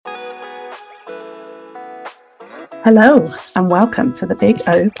Hello, and welcome to the Big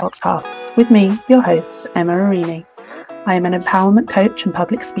O podcast with me, your host, Emma Arini. I am an empowerment coach and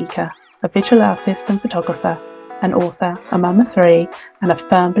public speaker, a visual artist and photographer, an author, a mum of three, and a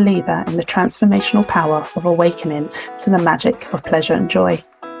firm believer in the transformational power of awakening to the magic of pleasure and joy.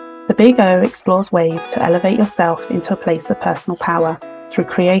 The Big O explores ways to elevate yourself into a place of personal power through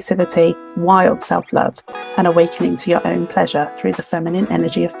creativity, wild self-love, and awakening to your own pleasure through the feminine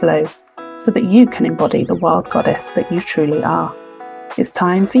energy of flow, so that you can embody the wild goddess that you truly are. It's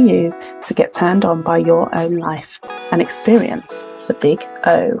time for you to get turned on by your own life and experience the Big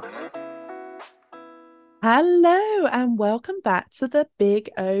O. Hello and welcome back to the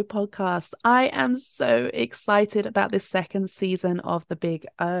Big O podcast. I am so excited about this second season of the Big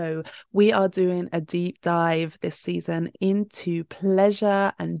O. We are doing a deep dive this season into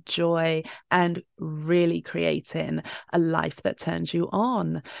pleasure and joy and really creating a life that turns you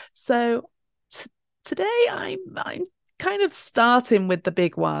on. So today I'm kind of starting with the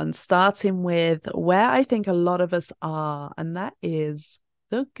big one, starting with where I think a lot of us are, and that is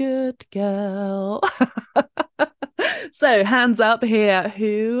the good girl. So hands up here,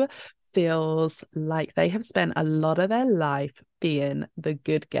 who feels like they have spent a lot of their life being the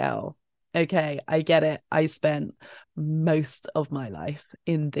good girl? Okay, I get it. I spent most of my life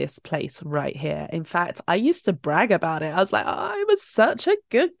in this place right here. In fact, I used to brag about it. I was like, oh, I was such a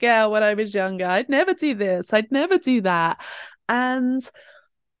good girl when I was younger. I'd never do this. I'd never do that. And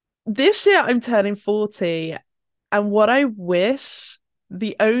this year I'm turning 40. And what I wish,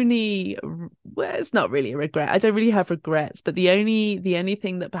 well, it's not really a regret. I don't really have regrets, but the only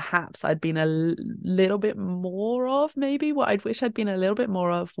thing that perhaps I'd been a little bit more of, maybe what I'd wish I'd been a little bit more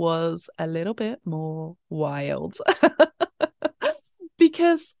of, was a little bit more wild.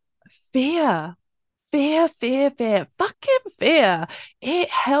 Because fear, fucking fear, it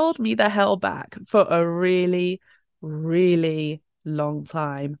held me the hell back for a really, really long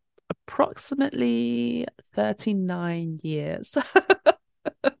time. Approximately 39 years.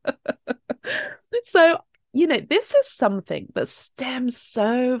 So, this is something that stems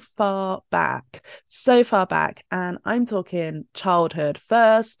so far back. And I'm talking childhood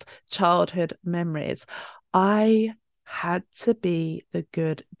memories. I had to be the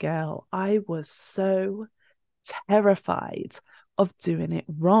good girl. I was so terrified of doing it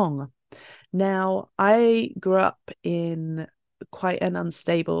wrong. Now, I grew up in quite an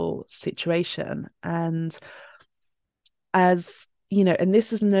unstable situation, and and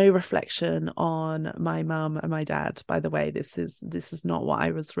this is no reflection on my mum and my dad, by the way. This is not what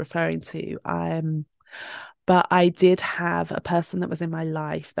I was referring to. But I did have a person that was in my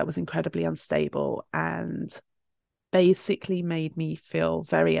life that was incredibly unstable and basically made me feel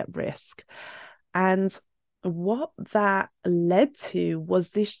very at risk. And what that led to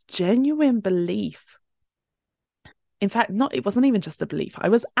was this genuine belief. In fact, it wasn't even just a belief. I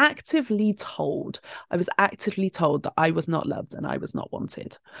was actively told that I was not loved and I was not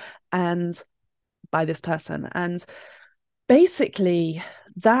wanted, and by this person. And basically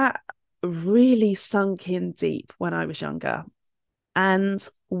that really sunk in deep when I was younger. And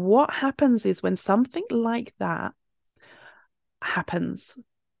what happens is, when something like that happens,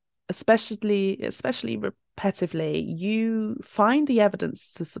 especially repetitively, you find the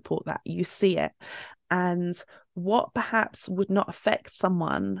evidence to support that. You see it. And what perhaps would not affect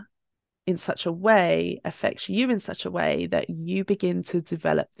someone in such a way affects you in such a way that you begin to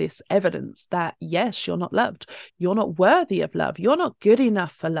develop this evidence that, yes, you're not loved, you're not worthy of love, you're not good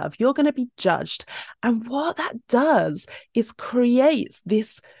enough for love, you're going to be judged. And what that does is creates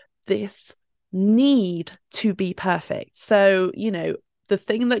this need to be perfect. So, the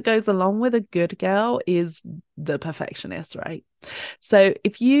thing that goes along with a good girl is the perfectionist, right? So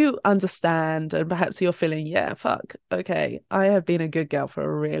if you understand, and perhaps you're feeling, yeah, fuck, okay, I have been a good girl for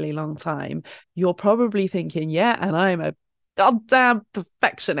a really long time, you're probably thinking, yeah, and I'm a goddamn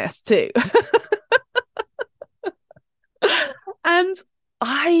perfectionist too. And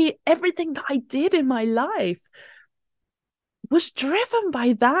everything that I did in my life was driven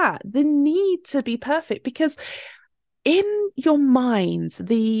by that, the need to be perfect. Because in your mind,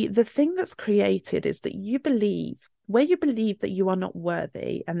 the thing that's created is that you believe that you are not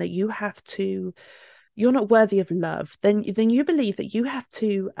worthy, and that you're not worthy of love, then you believe that you have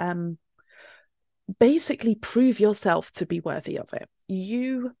to basically prove yourself to be worthy of it.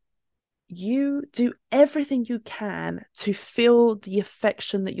 You do everything you can to feel the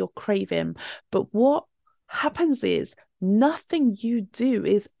affection that you're craving, but what happens is nothing you do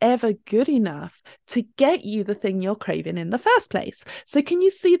is ever good enough to get you the thing you're craving in the first place. So can you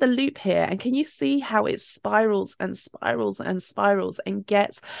see the loop here? And can you see how it spirals and spirals and spirals and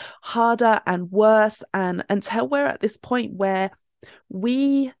gets harder and worse, and until we're at this point where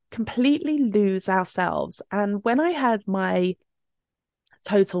we completely lose ourselves? And when I had my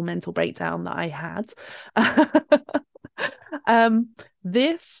total mental breakdown that I had,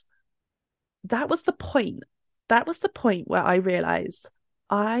 this that was the point. That was the point where I realized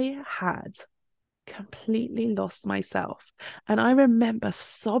I had completely lost myself. And I remember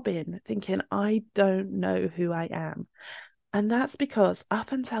sobbing, thinking, I don't know who I am. And that's because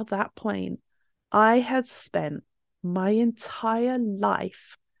up until that point, I had spent my entire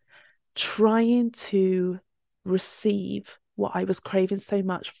life trying to receive what I was craving so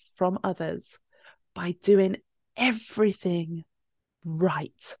much from others by doing everything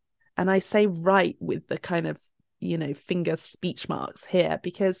right. And I say right with the kind of, finger speech marks here,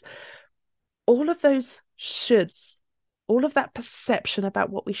 because all of those shoulds, all of that perception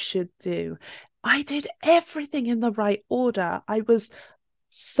about what we should do, I did everything in the right order. I was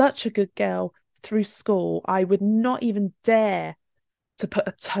such a good girl through school. I would not even dare to put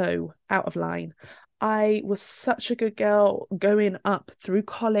a toe out of line. I was such a good girl going up through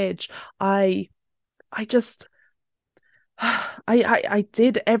college. I just I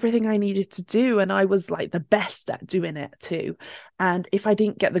did everything I needed to do, and I was like the best at doing it too. And if I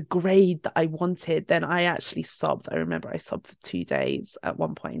didn't get the grade that I wanted, then I actually sobbed. I remember I sobbed for 2 days at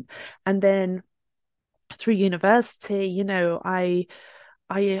one point. And then through university, I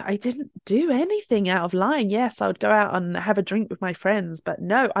didn't do anything out of line. Yes, I would go out and have a drink with my friends, but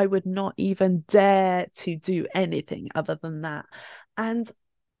no, I would not even dare to do anything other than that. And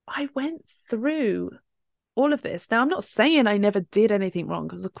I went through all of this. Now, I'm not saying I never did anything wrong,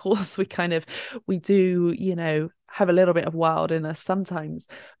 because of course we do, have a little bit of wild in us sometimes.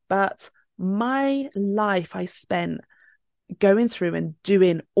 But my life I spent going through and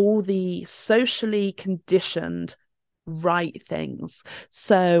doing all the socially conditioned right things.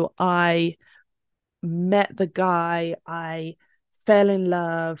 So I met the guy, I fell in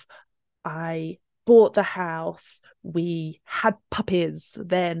love, I bought the house, we had puppies,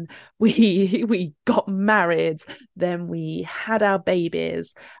 then we got married, then we had our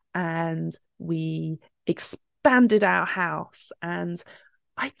babies, and we expanded our house, and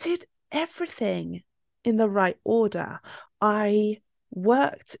I did everything in the right order. I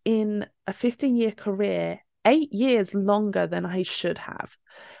worked in a 15-year career, 8 years longer than I should have,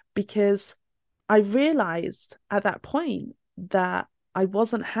 because I realized at that point that I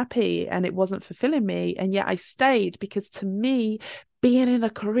wasn't happy and it wasn't fulfilling me. And yet I stayed, because to me, being in a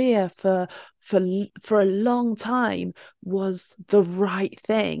career for a long time was the right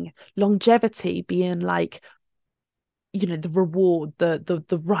thing. Longevity being like, the reward,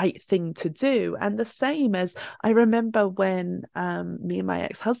 the right thing to do. And the same as I remember when me and my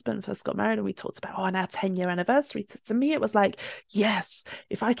ex-husband first got married, and we talked about on our 10-year anniversary. To me, it was like, yes,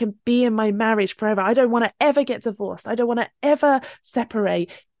 if I can be in my marriage forever, I don't want to ever get divorced, I don't want to ever separate,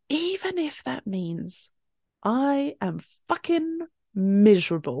 even if that means I am fucking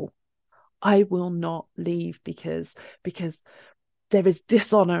miserable. I will not leave, because there is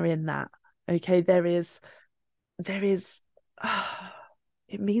dishonor in that. Okay, there is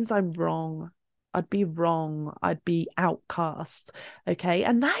it means I'm wrong. I'd be wrong. I'd be outcast. Okay.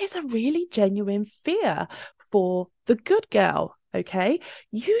 And that is a really genuine fear for the good girl. Okay.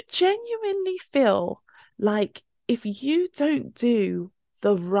 You genuinely feel like if you don't do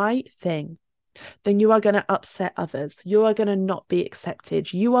the right thing, then you are going to upset others. You are going to not be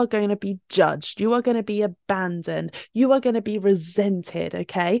accepted. You are going to be judged. You are going to be abandoned. You are going to be resented.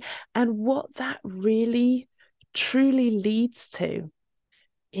 Okay. And what that really truly leads to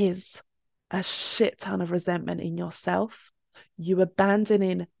is a shit ton of resentment in yourself. You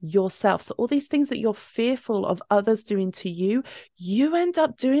abandoning yourself. So all these things that you're fearful of others doing to you, you end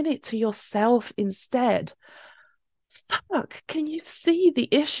up doing it to yourself instead. Fuck, can you see the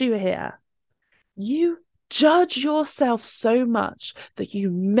issue here? You judge yourself so much that you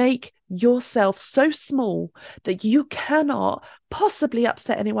make yourself so small that you cannot possibly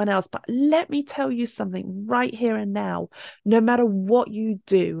upset anyone else. But let me tell you something right here and now. No matter what you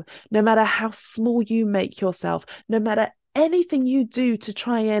do, no matter how small you make yourself, no matter anything you do to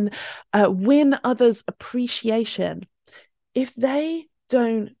try and win others' appreciation, if they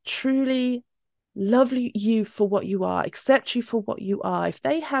don't truly love you for what you are, accept you for what you are, if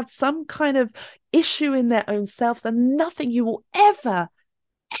they have some kind of issue in their own selves, then nothing you will ever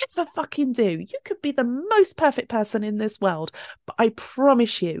fucking do. You could be the most perfect person in this world, but I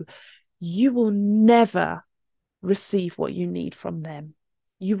promise you, you will never receive what you need from them.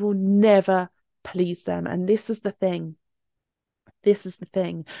 You will never please them. And this is the thing. This is the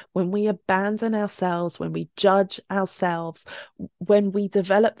thing. When we abandon ourselves, when we judge ourselves, when we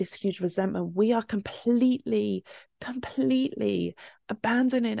develop this huge resentment, we are completely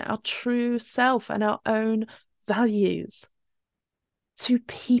abandoning our true self and our own values to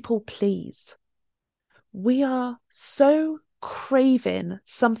people please. We are so craving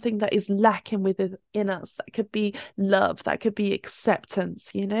something that is lacking within us. That could be love, that could be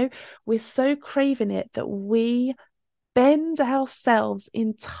acceptance, We're so craving it that we bend ourselves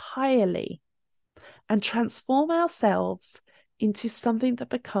entirely and transform ourselves into something that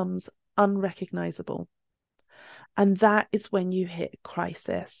becomes unrecognizable. And that is when you hit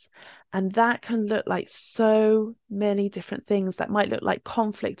crisis. And that can look like so many different things. That might look like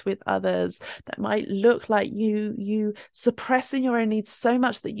conflict with others. That might look like you suppressing your own needs so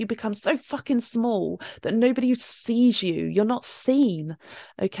much that you become so fucking small that nobody sees you. You're not seen.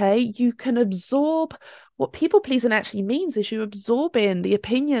 Okay. You can absorb. What people pleasing actually means is you absorb in the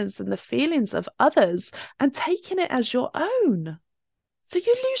opinions and the feelings of others and taking it as your own. So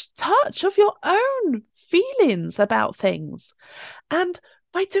you lose touch of your own feelings about things. And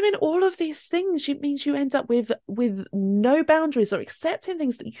by doing all of these things, it means you end up with no boundaries or accepting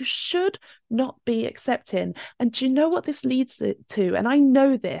things that you should not be accepting. And do you know what this leads to? And I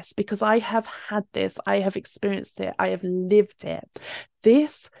know this because I have had this, I have experienced it, I have lived it.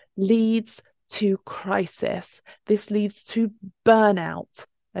 This leads to crisis. This leads to burnout.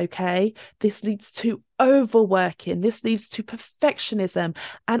 Okay, this leads to overworking, this leads to perfectionism,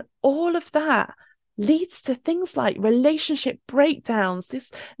 and all of that leads to things like relationship breakdowns. This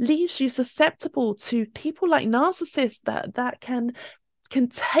leaves you susceptible to people like narcissists that can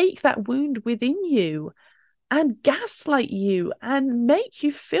take that wound within you and gaslight you and make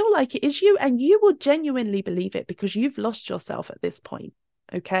you feel like it is you, and you will genuinely believe it because you've lost yourself at this point.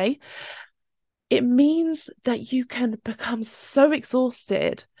 Okay. It means that you can become so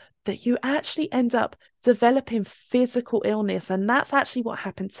exhausted that you actually end up developing physical illness. And that's actually what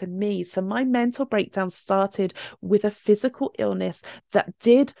happened to me. So my mental breakdown started with a physical illness that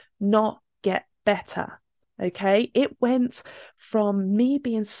did not get better. Okay. It went from me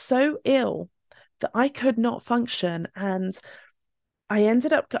being so ill that I could not function, and I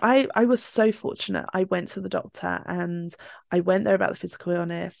ended up, I was so fortunate. I went to the doctor and I went there about the physical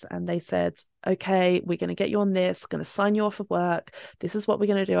illness, and they said, okay, we're going to get you on this, going to sign you off of work. This is what we're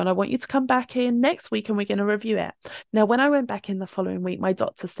going to do. And I want you to come back in next week and we're going to review it. Now, when I went back in the following week, my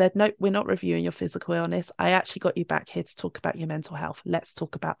doctor said, no, we're not reviewing your physical illness. I actually got you back here to talk about your mental health. Let's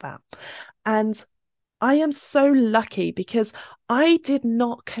talk about that. And I am so lucky because I did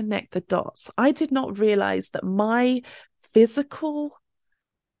not connect the dots. I did not realize that my physical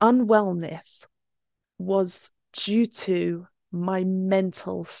unwellness was due to my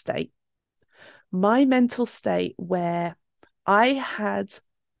mental state. My mental state where I had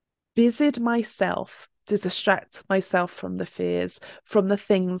busied myself to distract myself from the fears, from the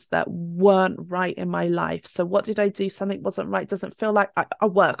things that weren't right in my life. So what did I do? Something wasn't right. Doesn't feel like I'll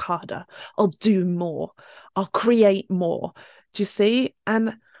work harder. I'll do more. I'll create more. Do you see?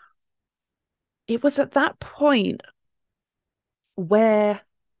 And it was at that point where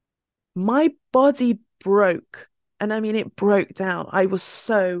my body broke. And I mean, it broke down. I was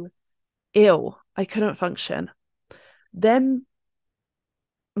so ill. I couldn't function. Then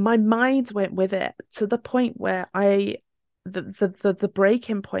my mind went with it to the point where the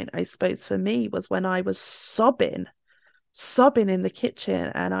breaking point, I suppose, for me was when I was sobbing in the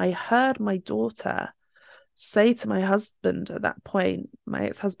kitchen, and I heard my daughter say to my husband at that point, my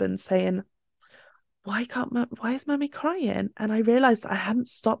ex-husband, saying, why is mommy crying? And I realized I hadn't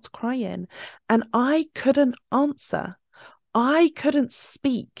stopped crying, and I couldn't answer. I couldn't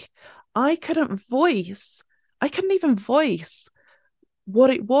speak. I couldn't even voice what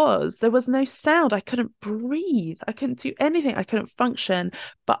it was. There was no sound. I couldn't breathe. I couldn't do anything. I couldn't function,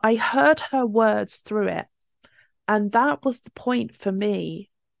 but I heard her words through it. And that was the point for me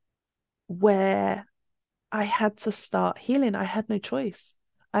where I had to start healing. I had no choice.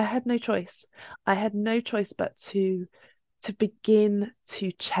 I had no choice but to begin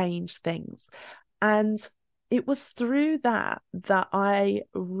to change things. And it was through that I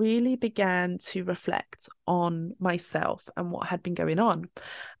really began to reflect on myself and what had been going on.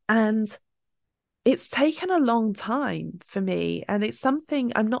 And it's taken a long time for me. And it's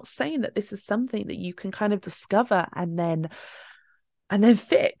something, I'm not saying that this is something that you can kind of discover and then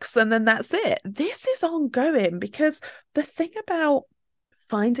fix, and then that's it. This is ongoing, because the thing about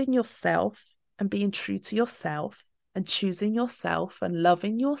finding yourself and being true to yourself and choosing yourself and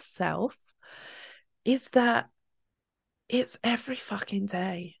loving yourself is that It's every fucking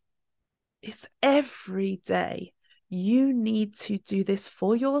day. It's every day. You need to do this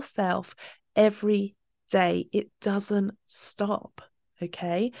for yourself every day. It doesn't stop.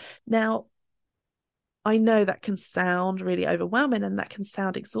 Okay. Now, I know that can sound really overwhelming and that can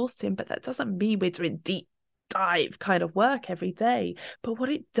sound exhausting, but that doesn't mean we're doing deep dive kind of work every day. But what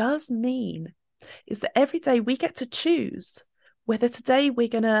it does mean is that every day we get to choose whether today we're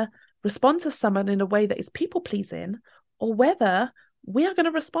going to respond to someone in a way that is people pleasing, or whether we are going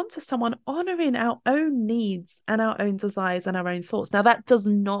to respond to someone honoring our own needs and our own desires and our own thoughts. Now, that does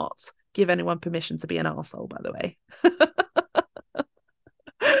not give anyone permission to be an arsehole, by the way.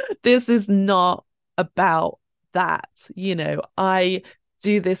 This is not about that. You know, I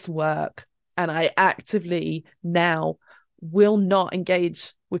do this work and I actively now will not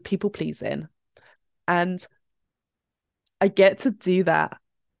engage with people pleasing. And I get to do that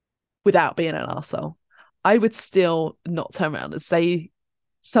without being an arsehole. I would still not turn around and say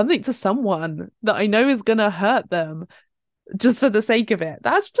something to someone that I know is going to hurt them just for the sake of it.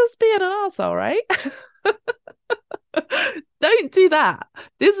 That's just being an arsehole, right? Don't do that.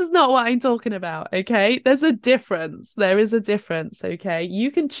 This is not what I'm talking about, okay? There's a difference. There is a difference, okay? You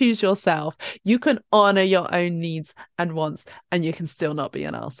can choose yourself. You can honor your own needs and wants, and you can still not be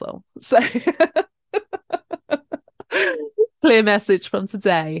an arsehole. So clear message from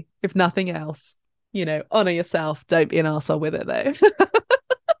today, if nothing else. You know, honor yourself. Don't be an arsehole with it, though.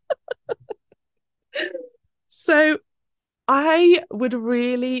 So I would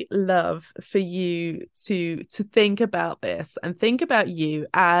really love for you to think about this and think about you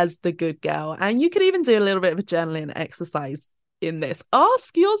as the good girl. And you could even do a little bit of a journaling exercise in this.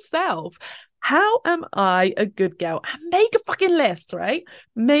 Ask yourself, how am I a good girl? And make a fucking list, right?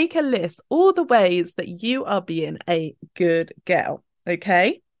 Make a list, all the ways that you are being a good girl,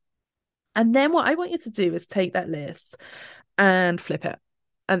 okay? And then what I want you to do is take that list and flip it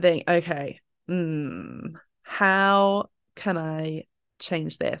and think, okay, how can I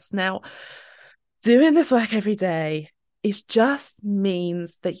change this? Now, doing this work every day, it just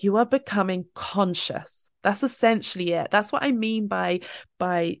means that you are becoming conscious. That's essentially it. That's what I mean by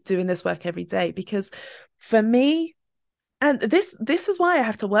doing this work every day. Because for me, and this is why I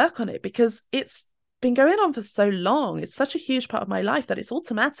have to work on it, because it's been going on for so long. It's such a huge part of my life that it's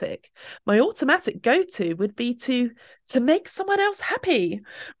automatic. My automatic go-to would be to make someone else happy,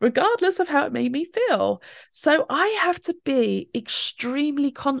 regardless of how it made me feel. So I have to be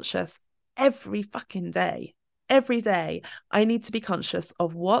extremely conscious every fucking day. Every day, I need to be conscious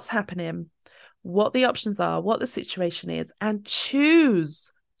of what's happening, what the options are, what the situation is, and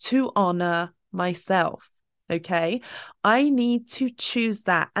choose to honor myself. Okay, I need to choose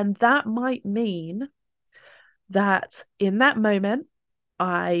that. And that might mean that in that moment,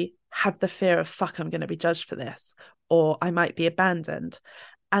 I have the fear of, fuck, I'm going to be judged for this, or I might be abandoned.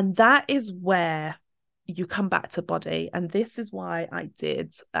 And that is where you come back to body. And this is why I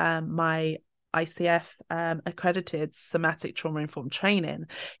did my ICF accredited somatic trauma-informed training,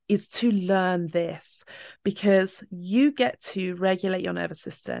 is to learn this, because you get to regulate your nervous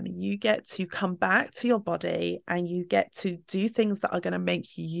system, you get to come back to your body, and you get to do things that are going to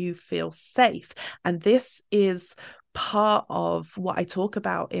make you feel safe. And this is part of what I talk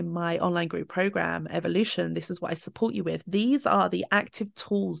about in my online group program, Evolution. This is what I support you with. These are the active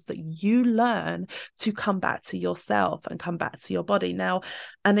tools that you learn to come back to yourself and come back to your body. Now,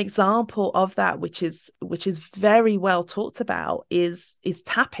 an example of that, which is very well talked about, is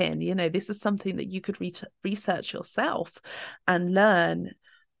tapping. You know, this is something that you could research yourself and learn.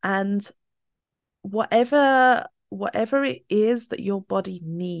 And whatever it is that your body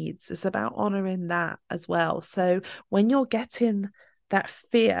needs, it's about honoring that as well. So when you're getting that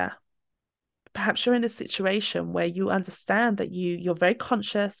fear, perhaps you're in a situation where you understand that you're very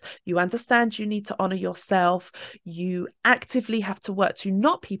conscious, you understand you need to honor yourself, you actively have to work to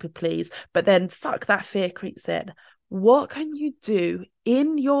not people please, but then fuck, that fear creeps in. What can you do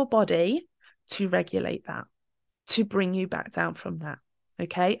in your body to regulate that, to bring you back down from that?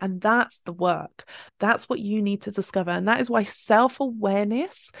 Okay. And that's the work. That's what you need to discover. And that is why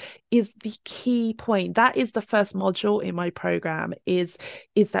self-awareness is the key point. That is the first module in my program, is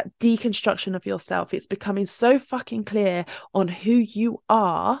that deconstruction of yourself. It's becoming so fucking clear on who you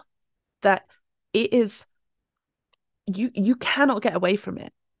are that it is, you cannot get away from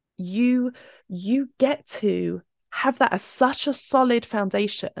it. You get to have that as such a solid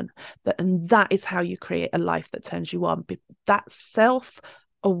foundation, and that is how you create a life that turns you on. That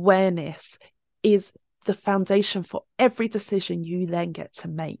self-awareness is the foundation for every decision you then get to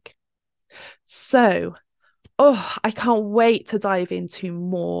make. So Oh, I can't wait to dive into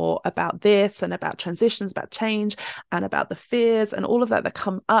more about this and about transitions, about change, and about the fears and all of that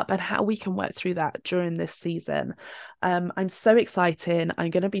come up and how we can work through that during this season. I'm so excited.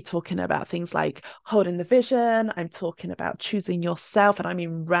 I'm going to be talking about things like holding the vision. I'm talking about choosing yourself, and I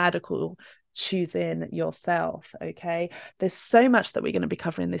mean radical choosing yourself. Okay. There's so much that we're going to be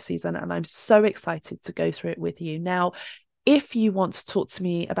covering this season, and I'm so excited to go through it with you. Now, if you want to talk to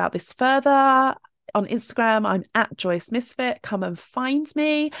me about this further, on Instagram, I'm at Joyce Misfit. Come and find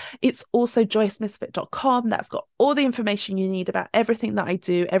me. It's also joycemisfit.com. That's got all the information you need about everything that I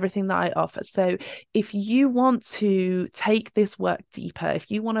do, everything that I offer. So if you want to take this work deeper,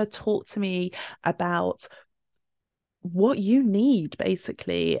 if you want to talk to me about what you need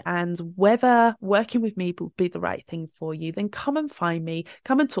basically and whether working with me will be the right thing for you, then come and find me,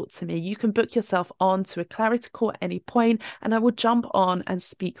 come and talk to me. You can book yourself on to a clarity call at any point and I will jump on and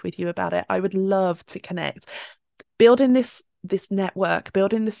speak with you about it. I would love to connect. Building this network,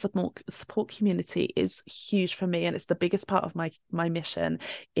 building this support community is huge for me, and it's the biggest part of my mission,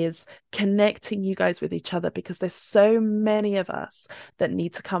 is connecting you guys with each other, because there's so many of us that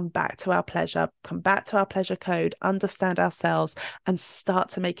need to come back to our pleasure code, understand ourselves, and start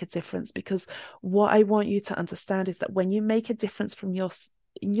to make a difference. Because what I want you to understand is that when you make a difference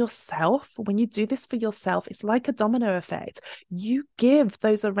in yourself, when you do this for yourself, it's like a domino effect. You give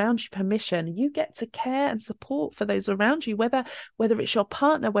those around you permission. You get to care and support for those around you, whether it's your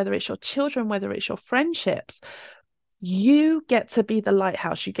partner, whether it's your children, whether it's your friendships. You get to be the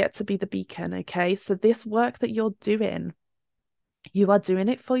lighthouse. You get to be the beacon. Okay. So this work that you're doing, you are doing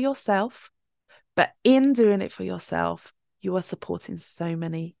it for yourself, but in doing it for yourself, you are supporting so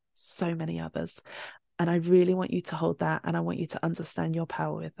many others. And I really want you to hold that, and I want you to understand your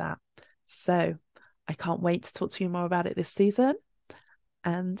power with that. So I can't wait to talk to you more about it this season.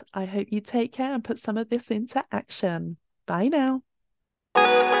 And I hope you take care and put some of this into action. Bye now.